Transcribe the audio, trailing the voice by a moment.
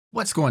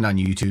What's going on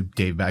YouTube?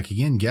 Dave back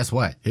again. Guess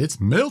what? It's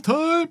mail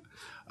time.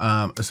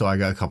 So I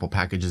got a couple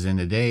packages in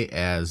today,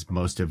 as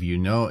most of you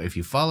know if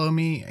you follow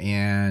me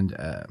and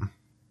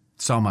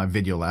saw my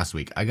video last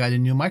week. I got a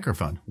new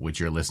microphone, which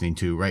you're listening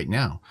to right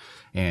now,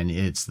 and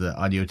it's the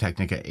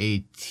Audio-Technica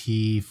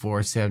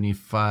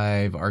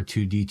AT875R and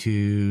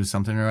AT2020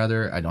 something or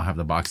other. I don't have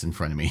the box in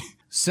front of me.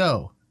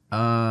 So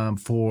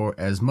for,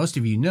 as most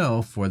of you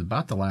know, for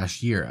about the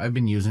last year, I've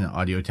been using the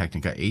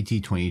Audio-Technica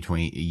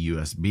AT2020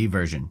 USB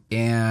version.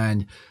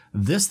 And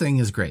this thing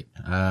is great.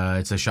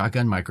 It's a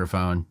shotgun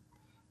microphone,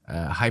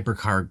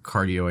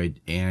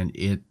 hypercardioid, and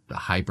the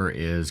hyper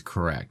is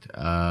correct.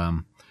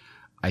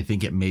 I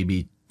think it may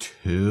be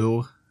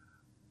too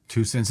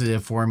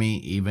sensitive for me,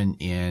 even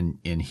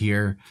in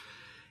here.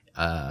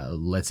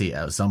 Let's see,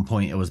 at some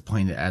point it was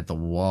pointed at the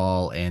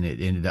wall and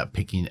it ended up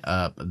picking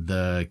up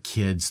the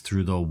kids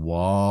through the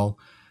wall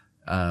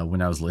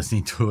when I was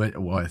listening to it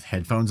with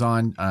headphones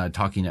on,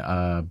 talking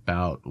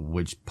about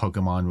which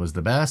Pokemon was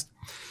the best.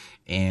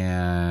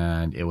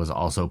 And it was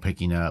also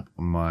picking up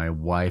my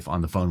wife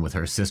on the phone with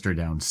her sister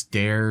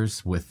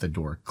downstairs with the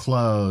door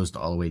closed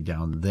all the way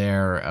down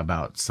there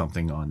about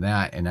something on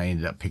that. And I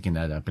ended up picking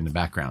that up in the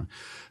background.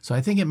 So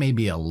I think it may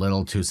be a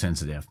little too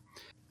sensitive.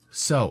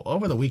 So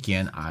over the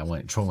weekend, I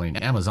went trolling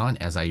Amazon,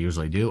 as I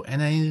usually do,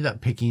 and I ended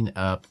up picking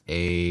up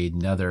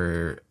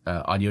another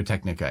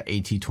Audio-Technica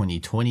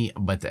AT2020,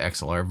 but the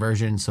XLR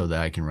version, so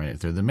that I can run it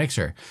through the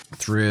mixer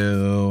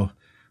through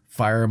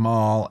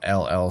Firemall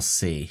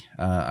LLC.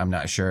 I'm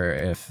not sure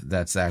if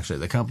that's actually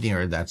the company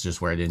or that's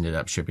just where it ended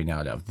up shipping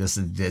out of. This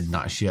did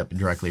not ship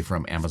directly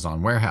from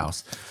Amazon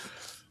warehouse.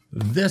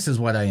 This is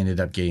what I ended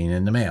up getting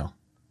in the mail.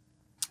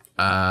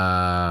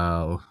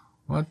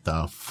 What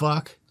the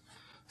fuck?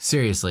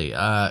 Seriously,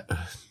 I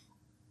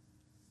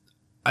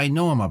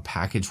know I'm a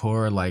package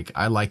whore. Like,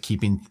 I'm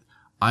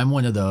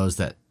one of those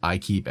that I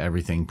keep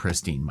everything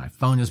pristine. My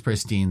phone is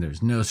pristine.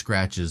 There's no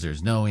scratches.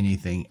 There's no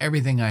anything.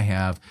 Everything I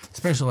have,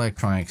 special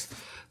electronics,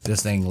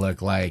 this thing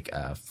looked like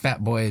a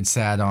Fat Boy had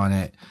sat on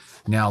it.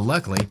 Now,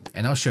 luckily,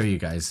 and I'll show you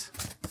guys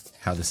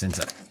how this ends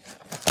up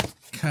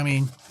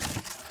coming.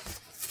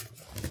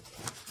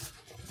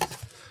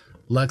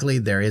 Luckily,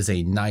 there is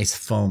a nice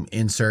foam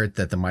insert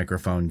that the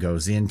microphone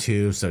goes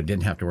into, so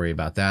didn't have to worry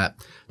about that.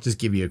 Just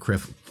give you a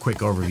quick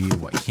overview of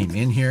what came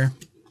in here.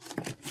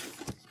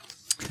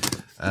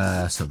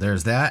 So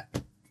there's that.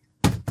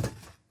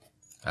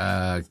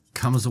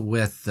 Comes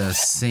with the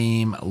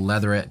same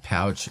leatherette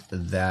pouch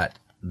that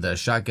the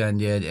shotgun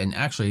did, and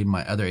actually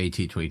my other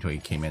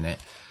AT2020 came in it.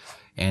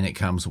 And it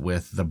comes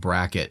with the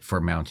bracket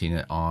for mounting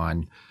it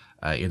on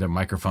either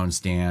microphone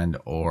stand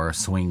or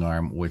swing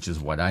arm, which is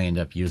what I end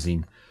up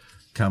using.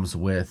 Comes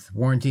with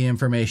warranty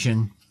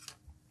information,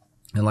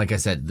 and like I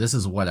said, this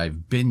is what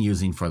I've been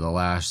using for the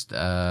last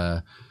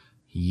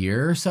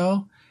year or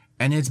so,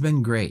 and it's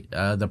been great.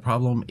 The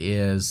problem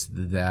is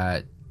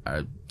that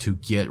to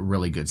get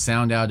really good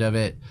sound out of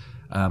it,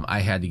 I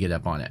had to get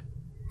up on it.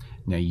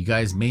 Now you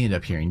guys may end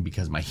up hearing,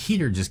 because my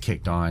heater just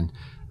kicked on,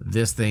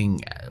 this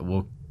thing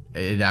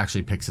it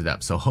actually picks it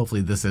up, so hopefully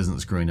this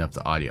isn't screwing up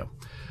the audio.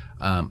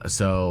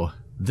 So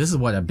this is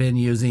what I've been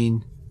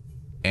using,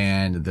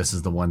 and this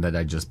is the one that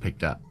I just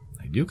picked up.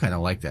 I do kind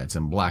of like that. It's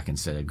in black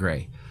instead of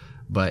gray.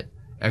 But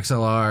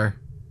XLR,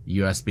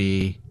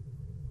 USB,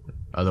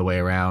 other way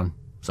around,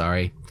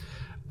 sorry.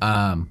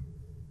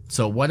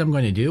 So what I'm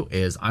going to do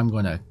is I'm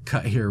going to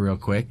cut here real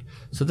quick.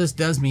 So this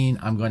does mean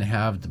I'm going to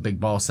have the big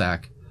ball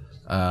sack,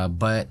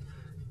 but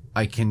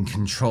I can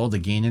control the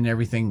gain and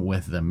everything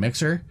with the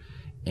mixer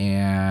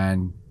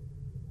and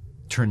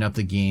turn up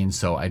the gain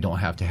so I don't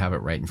have to have it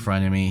right in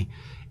front of me.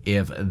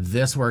 If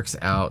this works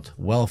out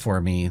well for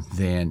me,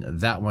 then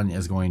that one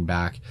is going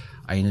back.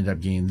 I ended up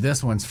getting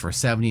this one's for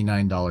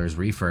 $79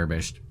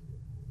 refurbished,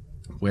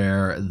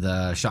 where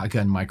the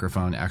shotgun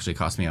microphone actually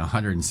cost me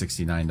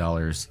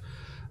 $169.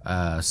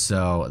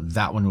 So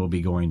that one will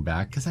be going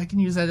back because I can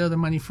use that other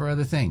money for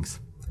other things.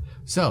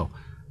 So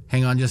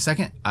hang on just a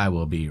second. I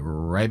will be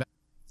right back.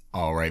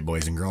 All right,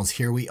 boys and girls,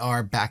 here we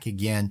are back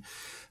again.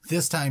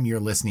 This time you're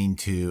listening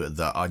to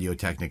the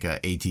Audio-Technica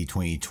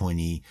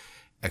AT2020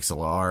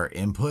 XLR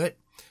input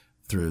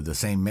through the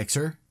same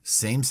mixer,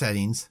 same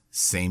settings,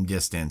 same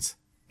distance.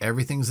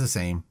 Everything's the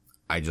same.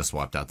 I just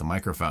swapped out the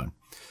microphone.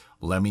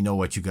 Let me know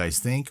what you guys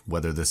think,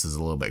 whether this is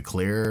a little bit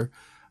clearer,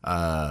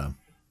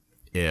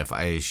 if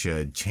I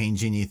should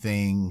change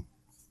anything.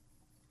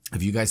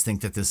 If you guys think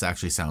that this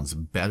actually sounds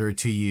better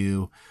to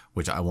you,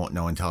 which I won't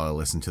know until I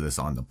listen to this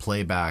on the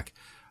playback.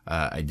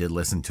 I did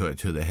listen to it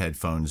to the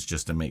headphones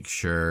just to make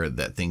sure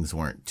that things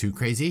weren't too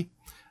crazy.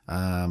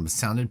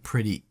 Sounded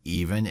pretty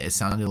even. It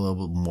sounded a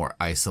little bit more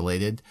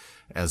isolated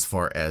as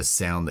far as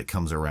sound that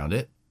comes around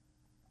it.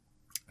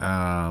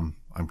 I'm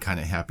kind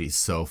of happy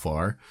so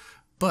far,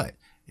 but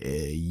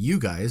you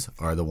guys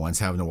are the ones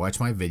having to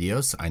watch my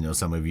videos. I know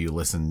some of you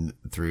listen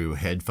through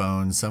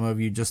headphones, some of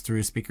you just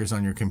through speakers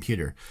on your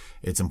computer.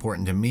 It's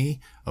important to me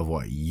of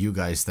what you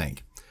guys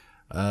think.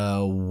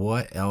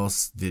 What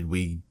else did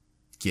we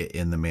get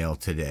in the mail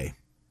today?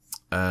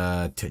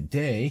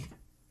 Today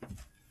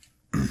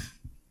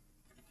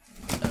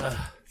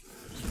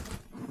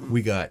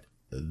we got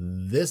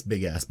this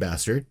big ass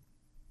bastard.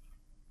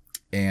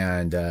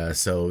 And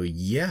so,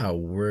 yeah,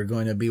 we're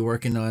going to be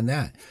working on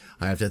that.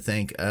 I have to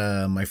thank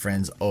my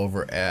friends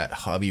over at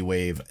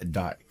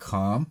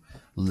hobbywave.com.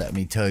 Let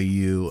me tell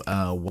you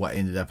what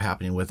ended up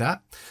happening with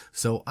that.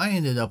 So I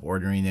ended up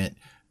ordering it.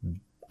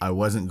 I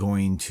wasn't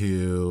going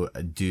to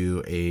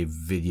do a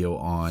video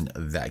on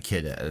that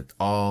kit at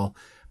all,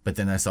 but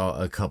then I saw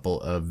a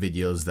couple of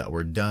videos that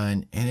were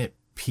done and it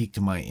piqued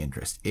my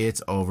interest.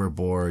 It's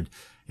overboard.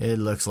 It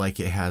looks like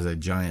it has a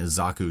giant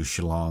Zaku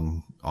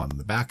schlong on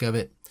the back of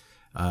it.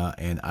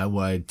 And I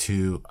wanted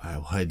to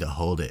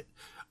hold it.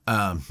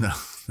 No,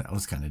 that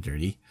was kind of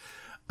dirty.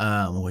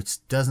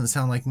 Which doesn't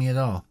sound like me at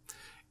all.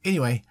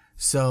 Anyway,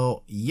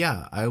 so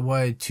yeah, I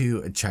wanted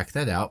to check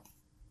that out.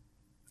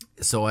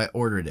 So I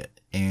ordered it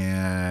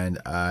and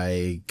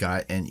I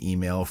got an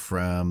email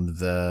from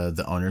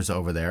the owners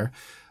over there.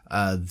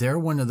 They're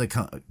one of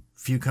the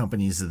few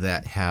companies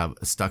that have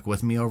stuck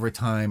with me over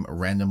time.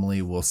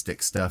 Randomly will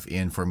stick stuff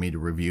in for me to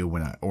review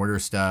when I order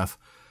stuff.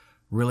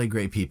 Really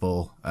great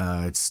people.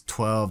 It's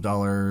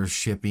 $12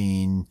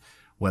 shipping,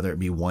 whether it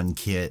be one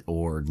kit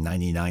or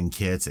 99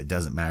 kits. It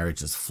doesn't matter. It's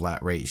just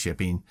flat rate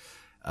shipping,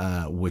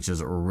 which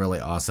is really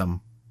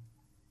awesome.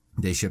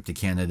 They ship to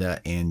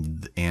Canada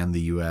and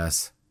the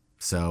US.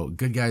 So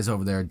good guys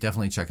over there.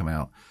 Definitely check them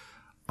out.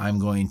 I'm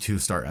going to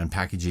start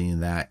unpackaging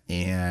that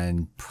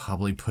and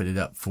probably put it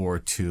up for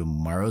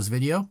tomorrow's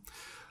video.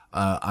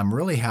 I'm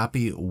really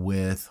happy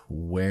with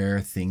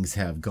where things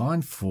have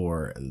gone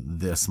for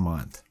this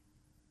month.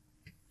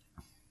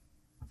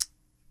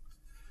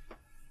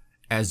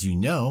 As you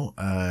know,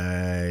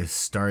 I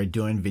started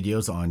doing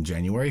videos on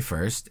January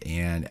 1st,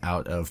 and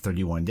out of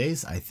 31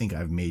 days, I think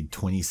I've made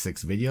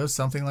 26 videos,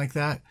 something like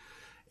that.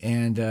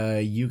 And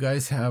you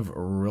guys have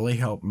really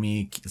helped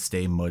me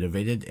stay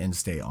motivated and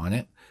stay on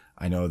it.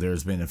 I know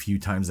there's been a few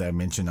times that I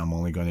mentioned I'm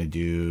going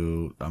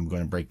to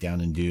break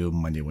down and do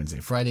Monday, Wednesday,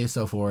 Friday,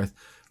 so forth.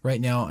 Right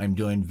now, I'm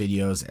doing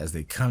videos as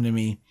they come to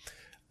me.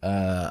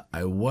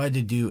 I wanted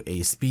to do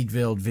a speed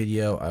build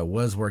video. I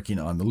was working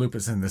on the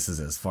lupus, and this is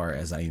as far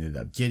as I ended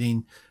up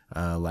getting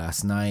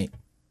last night.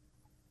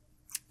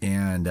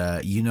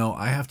 And you know,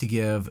 I have to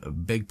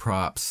give big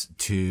props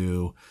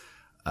to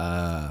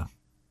the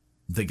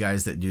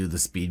guys that do the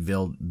speed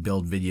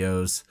build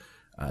videos,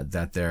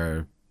 that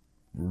they're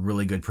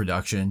really good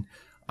production.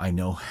 I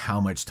know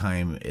how much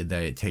time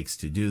that it takes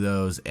to do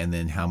those, and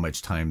then how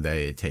much time that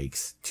it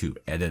takes to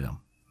edit them.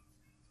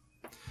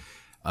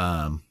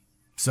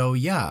 So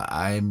yeah,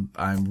 I'm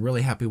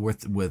really happy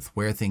with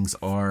where things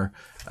are.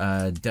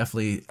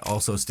 Definitely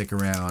also stick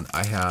around.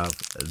 I have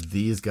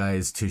these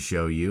guys to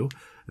show you.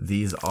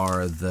 These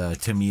are the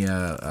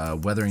Tamiya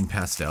weathering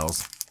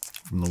pastels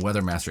from the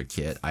Weathermaster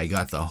kit. I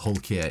got the whole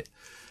kit.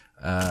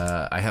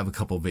 I have a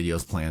couple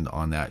videos planned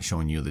on that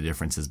showing you the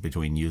differences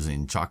between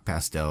using chalk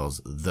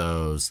pastels,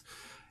 those,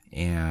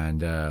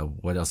 and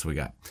what else we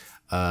got?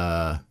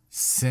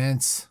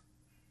 Since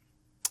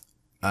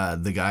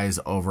the guys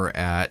over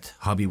at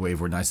Hobbywave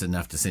were nice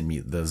enough to send me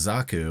the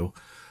Zaku,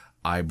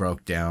 I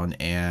broke down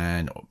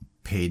and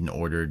paid and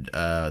ordered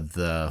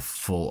the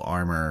full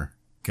armor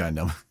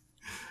Gundam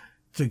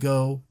to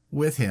go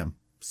with him.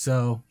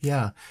 So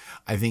yeah,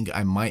 I think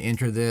I might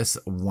enter this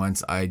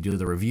once I do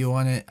the review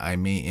on it. I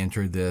may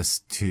enter this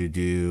to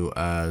do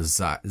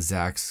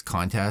Zach's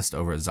contest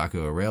over at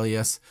Zaku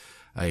Aurelius.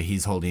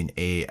 He's holding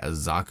a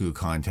Zaku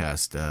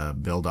contest,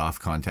 build-off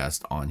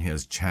contest on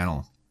his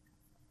channel.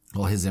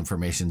 Well, his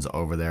information's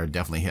over there.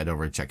 Definitely head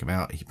over and check him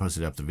out. He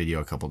posted up the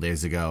video a couple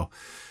days ago.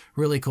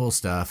 Really cool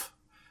stuff.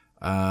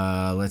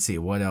 Let's see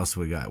what else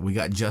we got. We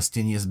got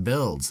Justinius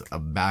Builds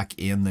back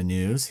in the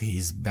news.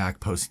 He's back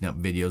posting up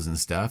videos and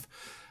stuff.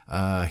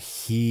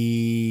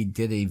 He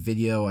did a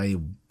video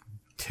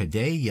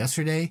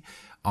yesterday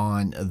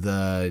on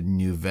the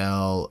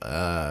Nouvelle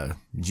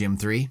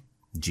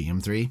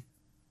GM3,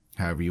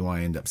 however you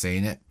want to end up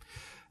saying it.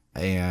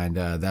 And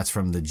that's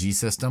from the G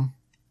system.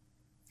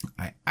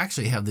 I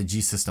actually have the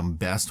G System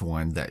Best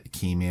one that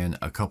came in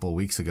a couple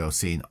weeks ago,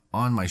 sitting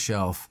on my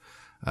shelf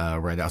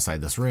right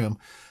outside this room,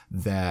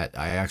 that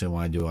I actually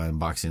want to do an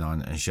unboxing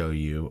on and show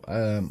you.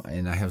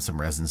 And I have some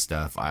resin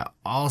stuff. I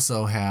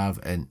also have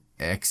an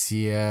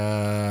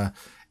Exia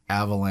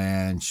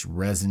Avalanche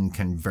resin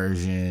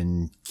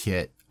conversion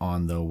kit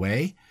on the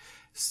way.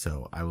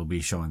 So I will be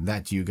showing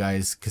that to you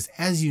guys, because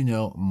as you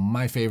know,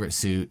 my favorite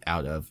suit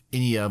out of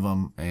any of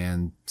them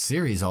and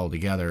series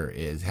altogether,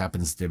 it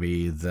happens to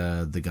be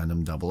the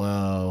Gundam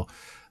 00,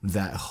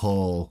 that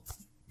whole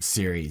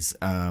series,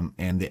 and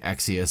the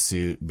Exia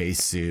suit,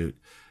 base suit,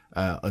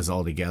 is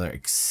all together,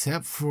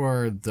 except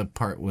for the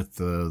part with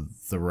the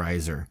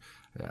riser.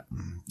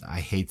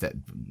 I hate that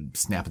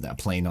snapping that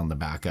plane on the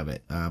back of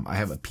it. I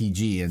have a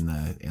PG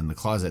in the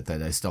closet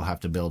that I still have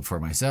to build for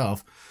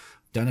myself.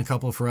 Done a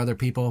couple for other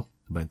people,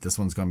 but this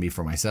one's going to be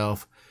for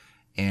myself.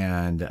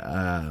 And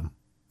God,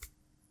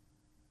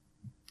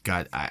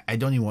 I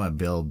don't even want to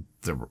build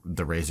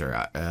the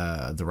riser.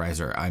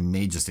 I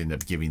may just end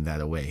up giving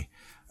that away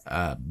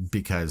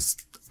because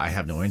I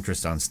have no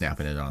interest on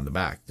snapping it on the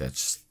back.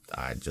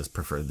 I just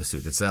prefer the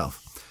suit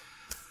itself.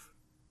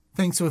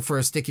 Thanks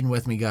for sticking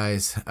with me,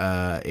 guys.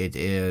 It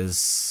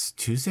is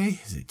Tuesday.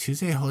 Is it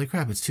Tuesday? Holy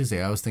crap, it's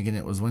Tuesday. I was thinking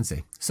it was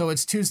Wednesday. So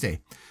it's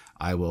Tuesday.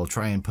 I will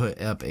try and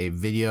put up a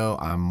video.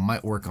 I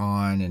might work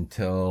on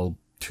until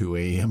 2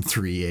 a.m.,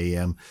 3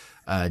 a.m.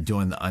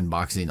 Doing the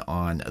unboxing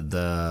on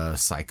the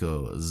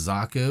Psycho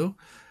Zaku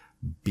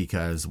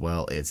because,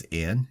 well, it's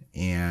in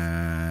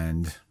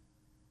and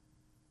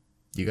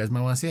you guys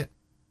might want to see it.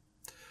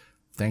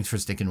 Thanks for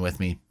sticking with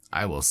me.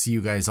 I will see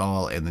you guys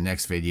all in the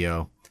next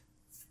video.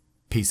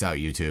 Peace out,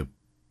 YouTube.